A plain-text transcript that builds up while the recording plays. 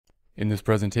In this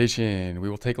presentation, we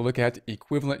will take a look at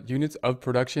equivalent units of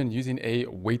production using a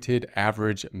weighted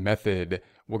average method.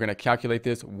 We're going to calculate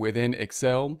this within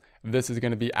Excel. This is going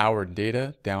to be our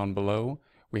data down below.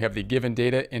 We have the given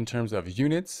data in terms of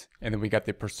units, and then we got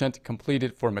the percent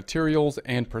completed for materials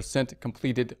and percent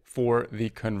completed for the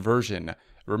conversion.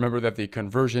 Remember that the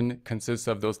conversion consists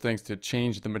of those things to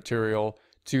change the material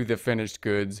to the finished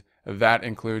goods. That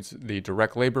includes the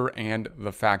direct labor and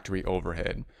the factory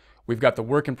overhead. We've got the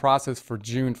work in process for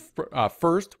June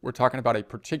 1st. We're talking about a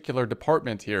particular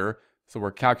department here. So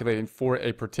we're calculating for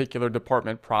a particular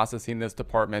department, processing this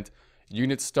department.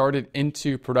 Units started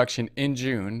into production in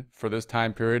June for this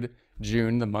time period,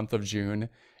 June, the month of June.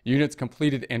 Units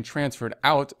completed and transferred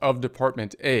out of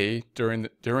Department A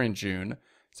during June.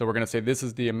 So we're going to say this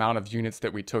is the amount of units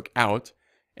that we took out.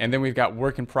 And then we've got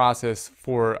work in process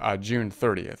for June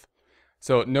 30th.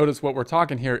 So notice what we're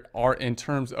talking here are in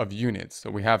terms of units.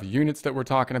 So we have units that we're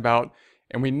talking about,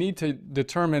 and we need to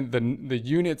determine the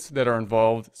units that are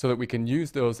involved so that we can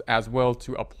use those as well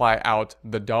to apply out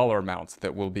the dollar amounts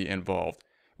that will be involved.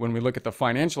 When we look at the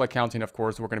financial accounting, of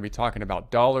course, we're going to be talking about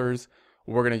dollars.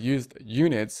 We're going to use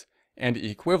units and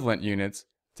equivalent units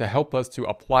to help us to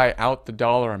apply out the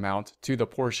dollar amount to the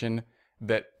portion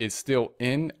that is still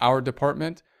in our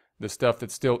department, the stuff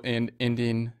that's still in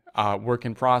ending work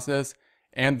in process,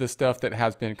 and the stuff that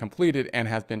has been completed and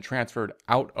has been transferred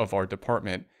out of our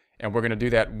department. And we're going to do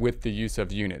that with the use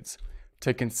of units.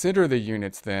 To consider the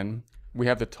units then, we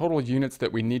have the total units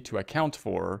that we need to account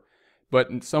for,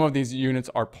 but some of these units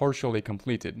are partially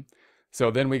completed.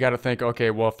 So then we got to think,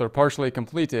 okay, well, if they're partially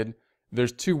completed,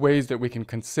 there's two ways that we can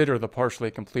consider the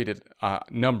partially completed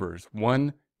numbers.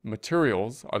 One,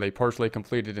 materials. Are they partially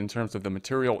completed in terms of the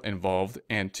material involved?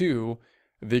 And two,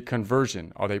 the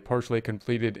conversion. Are they partially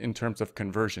completed in terms of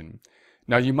conversion?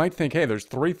 Now you might think, hey, there's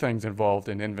three things involved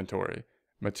in inventory: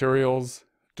 materials,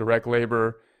 direct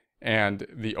labor, and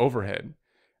the overhead.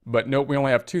 But note, we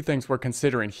only have two things we're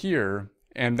considering here,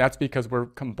 and that's because we're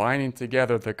combining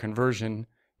together the conversion,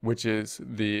 which is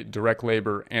the direct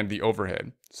labor, and the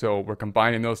overhead. So we're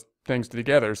combining those things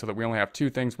together so that we only have two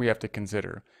things we have to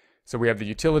consider. So we have the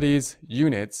utilities,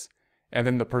 units, and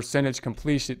then the percentage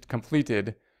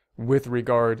completed with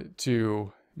regard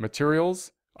to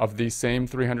materials of these same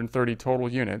 330 total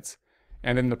units,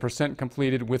 and then the percent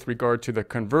completed with regard to the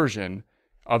conversion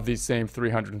of these same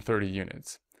 330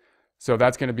 units. So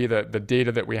that's going to be the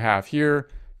data that we have here.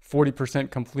 40%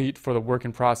 complete for the work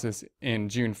in process in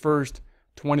June 1st,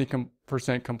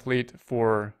 20% complete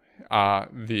for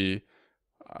the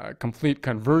complete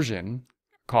conversion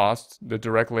costs, the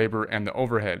direct labor, and the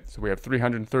overhead. So we have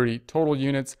 330 total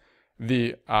units.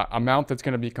 The amount that's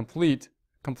going to be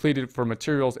completed for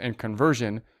materials and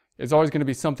conversion is always going to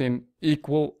be something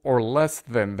equal or less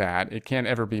than that. It can't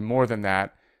ever be more than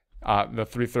that, the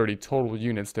 330 total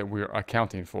units that we're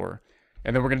accounting for.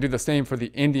 And then we're going to do the same for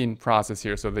the ending process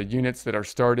here. So the units that are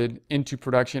started into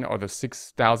production are the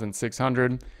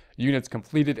 6,600. Units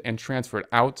completed and transferred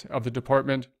out of the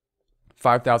department,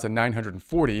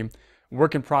 5,940.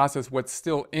 Work in process, what's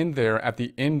still in there at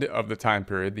the end of the time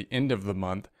period, the end of the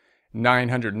month,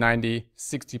 990,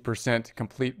 60%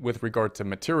 complete with regard to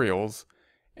materials,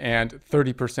 and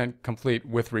 30% complete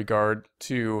with regard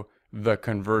to the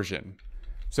conversion.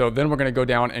 So then we're going to go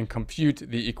down and compute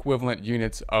the equivalent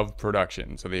units of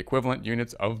production. So the equivalent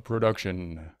units of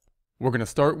production. We're going to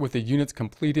start with the units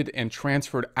completed and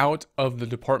transferred out of the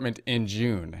department in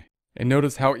June. And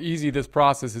notice how easy this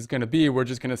process is going to be. We're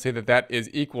just going to say that that is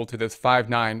equal to this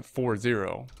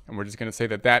 5940. And we're just going to say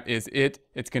that that is it.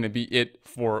 It's going to be it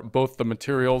for both the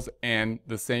materials and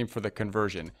the same for the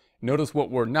conversion. Notice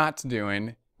what we're not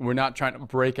doing. We're not trying to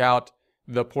break out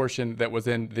the portion that was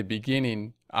in the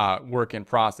beginning work in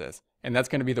process. And that's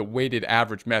going to be the weighted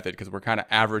average method, because we're kind of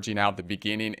averaging out the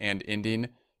beginning and ending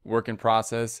work in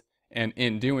process. And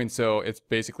in doing so, it's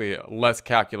basically less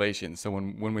calculation. So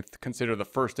when we consider the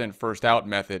first in, first out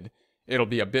method, it'll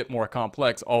be a bit more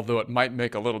complex, although it might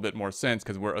make a little bit more sense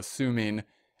because we're assuming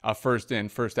a first in,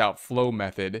 first out flow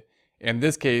method. In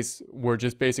this case, we're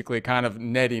just basically kind of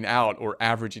netting out or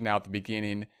averaging out the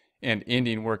beginning and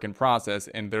ending work in process,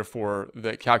 and therefore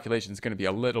the calculation is going to be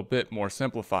a little bit more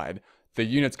simplified. The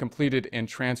units completed and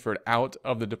transferred out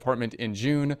of the department in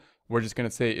June, we're just going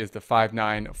to say is the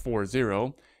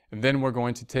 5940. And then we're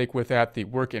going to take with that the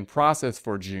work in process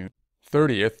for June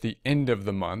 30th, the end of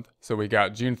the month. So we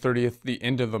got June 30th, the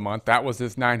end of the month. That was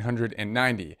this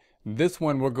 990. This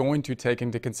one we're going to take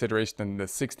into consideration the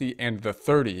 60 and the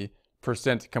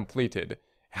 30% completed.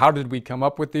 How did we come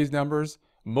up with these numbers?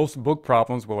 Most book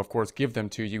problems will, of course, give them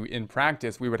to you. In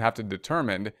practice, we would have to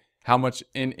determine how much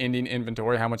in ending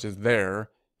inventory, how much is there,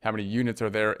 how many units are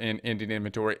there in ending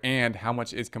inventory, and how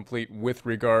much is complete with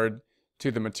regard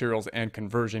to the materials and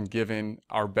conversion given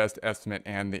our best estimate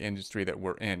and the industry that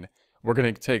we're in. We're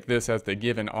going to take this as the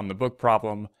given on the book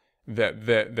problem that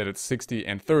it's 60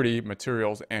 and 30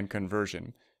 materials and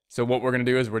conversion. So what we're going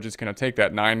to do is we're just going to take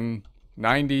that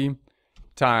 990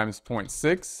 times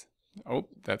 0.6. Oh,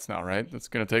 that's not right. That's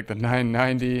going to take the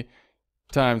 990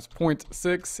 times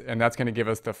 0.6, and that's going to give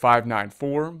us the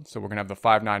 594. So we're going to have the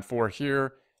 594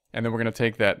 here, and then we're going to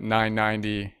take that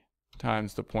 990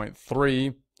 times the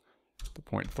 0.3,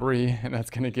 and that's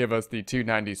going to give us the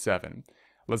 297.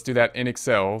 Let's do that in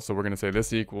Excel. So we're going to say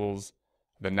this equals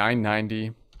the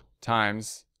 990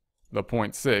 times the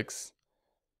 0.6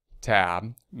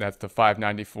 tab, that's the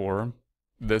 594.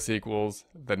 This equals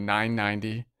the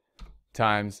 990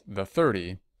 times the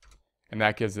 30, and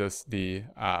that gives us the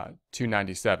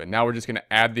 297. Now we're just going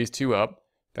to add these two up.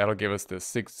 That'll give us the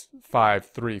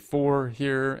 6534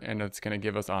 here, and it's going to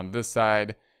give us on this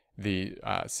side the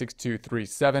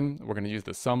 6237. We're going to use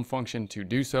the sum function to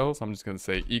do so. So I'm just going to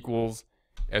say equals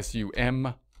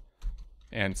SUM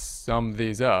and sum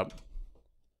these up.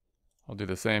 I'll do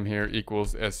the same here,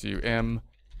 equals SUM.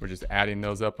 We're just adding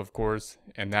those up, of course,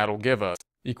 and that'll give us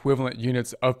equivalent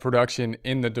units of production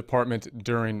in the department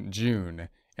during June.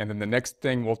 And then the next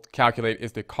thing we'll calculate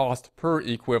is the cost per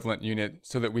equivalent unit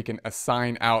so that we can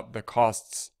assign out the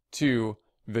costs to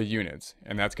the units.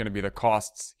 And that's going to be the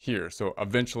costs here. So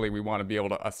eventually we want to be able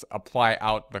to apply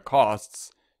out the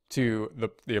costs to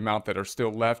the amount that are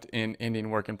still left in ending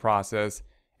work in process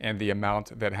and the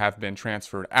amount that have been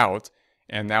transferred out.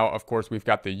 And now, of course, we've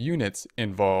got the units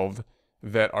involved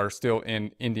that are still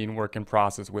in ending work in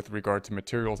process with regard to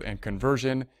materials and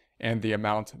conversion, and the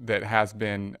amount that has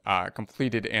been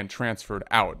completed and transferred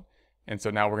out. And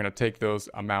so now we're going to take those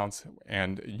amounts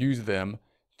and use them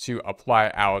to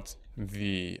apply out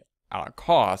the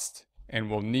cost, and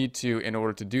we'll need to, in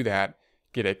order to do that,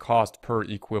 get a cost per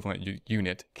equivalent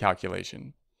unit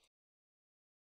calculation.